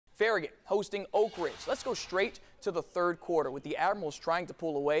Farragut hosting Oak Ridge. Let's go straight to the third quarter with the Admirals trying to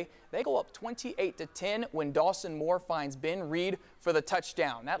pull away. They go up 28-10 when Dawson Moore finds Ben Reed for the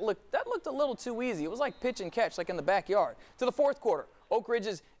touchdown. That looked a little too easy. It was like pitch and catch, like in the backyard. To the fourth quarter, Oak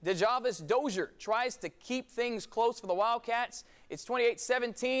Ridge's DeJavis Dozier tries to keep things close for the Wildcats. It's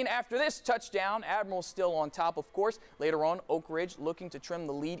 28-17 after this touchdown. Admirals still on top, of course. Later on, Oak Ridge looking to trim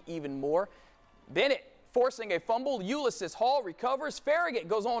the lead even more. Bennett forcing a fumble. Ulysses Hall recovers. Farragut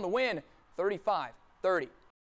goes on to win 35-30.